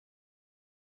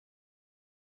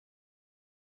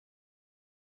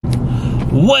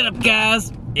What up,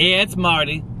 guys? It's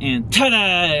Marty, and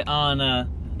today on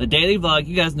the daily vlog,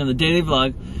 you guys know the daily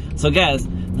vlog. So guys,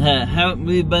 haven't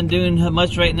we been doing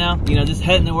much right now? You know, just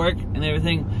heading to work and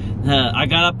everything. I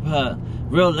got up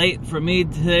real late for me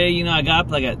today. You know, I got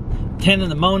up like at 10 in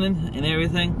the morning and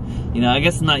everything. You know, I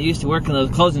guess I'm not used to working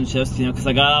those closing shifts, you know, because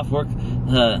I got off work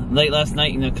late last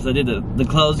night, you know, because I did the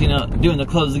close, you know, doing the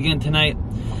close again tonight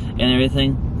and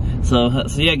everything. So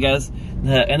yeah, guys.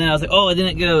 And then I was like, oh, I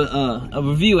didn't get a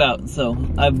review out, so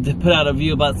I've put out a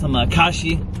review about some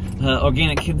Kashi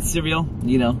organic kids cereal.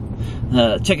 You know,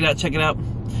 check it out,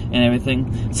 and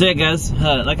everything. So yeah, guys,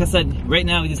 like I said, right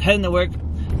now we're just heading to work.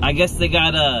 I guess they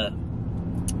got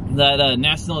that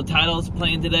national titles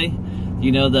playing today.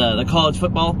 You know, the college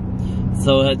football.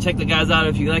 So check the guys out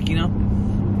if you like. You know,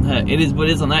 it is what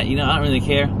it is on that. You know, I don't really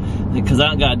care because I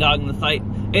don't got a dog in the fight.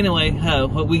 Anyway,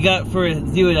 what we got for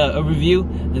a review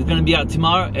is going to be out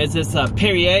tomorrow. It's this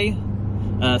Perrier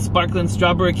sparkling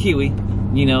strawberry kiwi.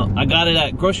 You know, I got it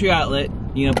at grocery outlet,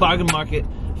 you know, bargain market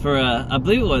for I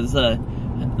believe it was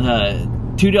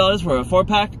 $2 for a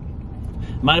 4-pack.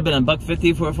 Might have been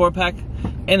 $1.50 for a 4-pack.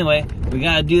 Anyway, we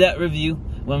gotta do that review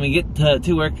when we get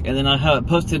to work, and then I'll have it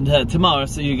posted tomorrow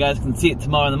so you guys can see it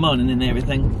tomorrow in the morning and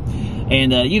everything.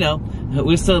 And you know,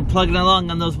 we're still plugging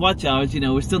along on those watch hours. You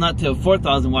know, we're still not to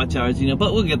 4,000 watch hours. You know,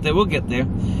 but we'll get there. We'll get there.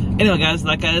 Anyway, guys,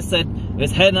 like I just said,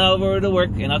 let's head over to work,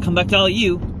 and I'll come back to all of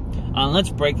you on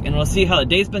lunch break, and we'll see how the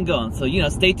day's been going. So you know,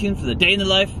 stay tuned for the day in the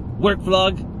life work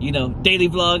vlog. You know, daily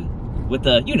vlog with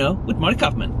you know, with Marty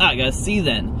Kauffman. All right, guys, see you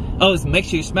then. Oh, so make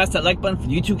sure you smash that like button for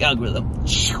the YouTube algorithm.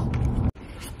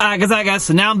 Alright guys,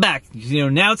 so now I'm back. You know,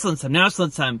 now it's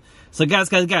lunchtime. So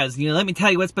guys, you know, let me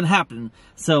tell you what's been happening.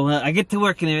 So I get to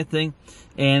work and everything,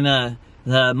 and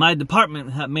my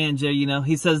department manager, you know,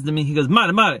 he says to me, he goes,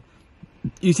 Marty,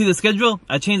 you see the schedule?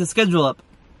 I changed the schedule up.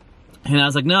 And I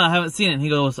was like, no, I haven't seen it. And he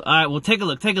goes, alright, well take a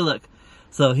look.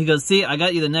 So he goes, see, I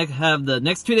got you have the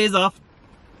next 2 days off,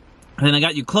 and then I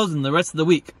got you closing the rest of the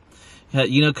week.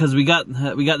 You know, cause we got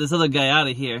this other guy out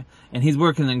of here, and he's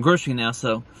working in grocery now,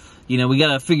 so you know, we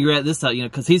gotta figure this out, you know,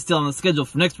 cause he's still on the schedule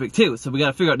for next week too, so we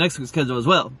gotta figure out next week's schedule as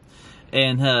well.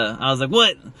 And I was like,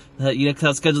 what? You know, cause I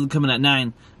was scheduled to come in at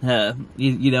 9,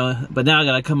 you know, but now I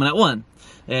gotta come in at 1.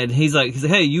 And he's like,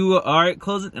 hey, you alright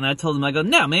closing? And I told him, I go,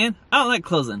 no man, I don't like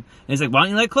closing. And he's like, why don't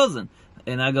you like closing?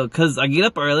 And I go, cause I get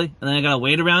up early, and then I gotta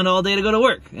wait around all day to go to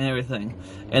work and everything.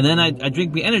 And then I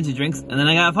drink me energy drinks, and then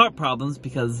I have heart problems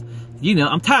because, you know,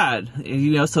 I'm tired,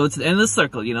 you know, so it's the end of the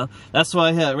circle, you know. That's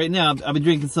why right now I've been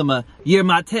drinking some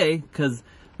yermate, cause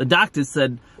the doctor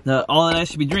said all that I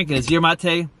should be drinking is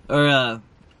yermate or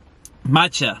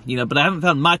matcha, you know, but I haven't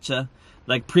found matcha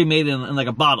like pre-made in like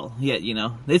a bottle yet, you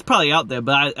know. It's probably out there,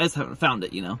 but I just haven't found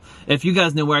it, you know. If you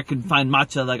guys know where I can find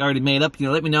matcha like already made up, you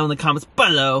know, let me know in the comments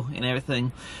below and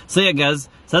everything. So yeah, guys,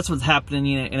 so that's what's happening,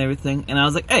 you know, and everything. And I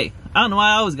was like, hey, I don't know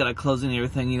why I always gotta close and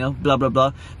everything, you know, blah blah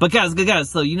blah. But guys,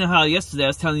 so you know how yesterday I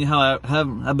was telling you how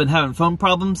I've been having phone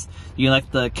problems, you know,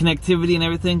 like the connectivity and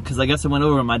everything, because I guess I went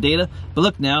over my data. But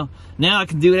look now I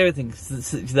can do everything.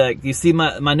 Like you see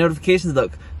my notifications.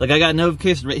 Look, like I got a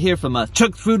notification right here from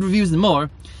Chuck Food Reviews and More,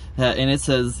 and it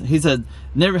says, he said,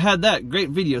 never had that, great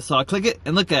video. So I click it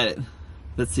and look at it.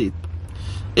 Let's see.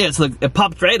 Yeah, so it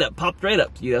popped right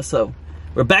up, you know. So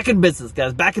we're back in business,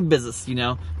 guys, back in business, you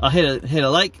know. I'll hit a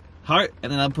like, heart,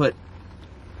 and then I'll put,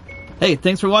 hey,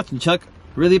 thanks for watching, Chuck,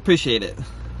 really appreciate it.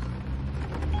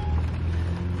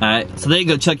 Alright, so there you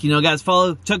go, Chuck. You know, guys,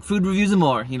 follow Chuck Food Reviews and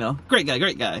More. You know, great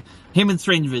guy. Him and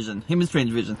Strange Vision.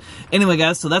 Anyway,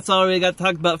 guys, so that's all I really got to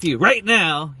talk about for you right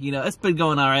now. You know, it's been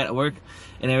going alright at work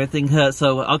and everything.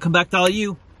 So I'll come back to all of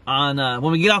you on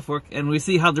when we get off work and we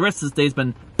see how the rest of this day's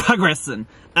been progressing.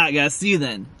 Alright, guys, see you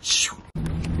then.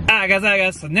 Alright,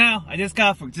 guys. So now I just got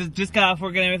off work. Just got off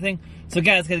work and everything. So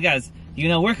guys, you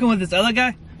know, working with this other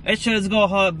guy, it should go a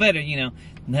whole lot better, you know.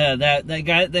 That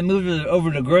guy that moved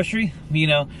over to grocery, you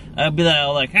know, I'd be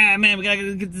like, ah man, we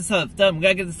gotta get this stuff done, we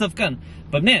gotta get this stuff done.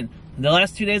 But man, the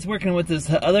last 2 days working with this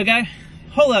other guy,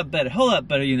 whole lot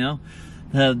better, you know.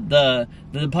 The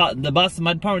boss of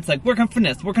my department's like, work on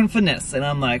finesse, and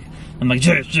I'm like,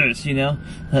 just, you know,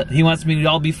 he wants me to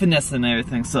all be finesse and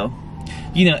everything, so.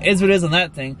 You know, is what it is on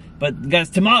that thing. But guys,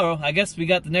 tomorrow, I guess we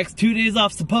got the next 2 days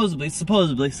off, supposedly,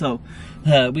 so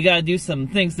we gotta do some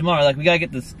things tomorrow, like we gotta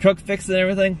get this truck fixed and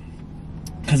everything,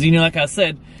 because you know, like I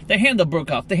said, the handle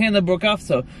broke off,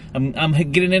 so I'm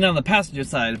getting in on the passenger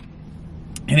side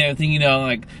and everything, you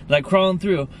know, like crawling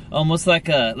through, almost like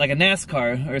a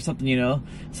NASCAR or something, you know,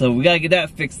 so we gotta get that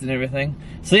fixed and everything.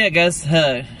 So yeah, guys,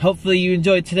 hopefully you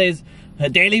enjoyed today's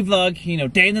daily vlog, you know,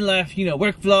 day in the life, you know,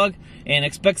 work vlog, and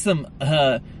expect some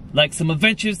like some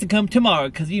adventures to come tomorrow,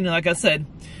 because, you know, like I said,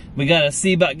 we gotta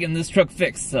see about getting this truck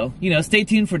fixed. So, you know, stay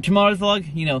tuned for tomorrow's vlog.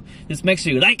 You know, just make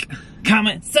sure you like,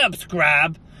 comment,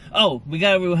 subscribe. Oh, we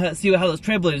gotta see how those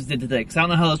Trailblazers did today, because I don't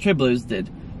know how those Trailblazers did.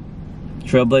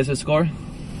 Trailblazer score.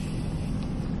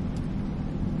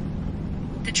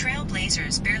 The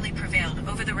Trailblazers barely prevailed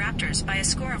over the Raptors by a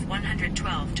score of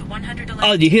 112 to 111.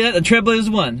 Oh, did you hear that? The Trailblazers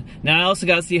won. Now I also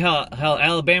gotta see how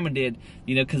Alabama did,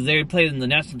 you know, because they played in the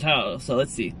national title. So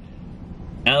let's see.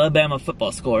 Alabama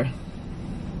football score.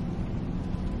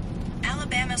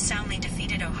 Alabama soundly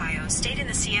defeated Ohio State in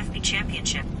the CFP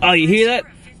championship. Oh, you hear that?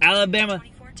 Alabama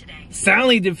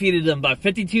soundly defeated them by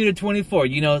 52 to 24.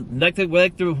 You know, like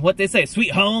what they say,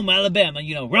 sweet home Alabama.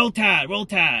 You know, roll tide,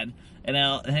 and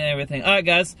everything. All right,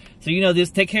 guys. So you know,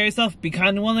 just take care of yourself, be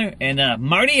kind to one another, and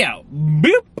Marty out.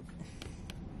 Boop.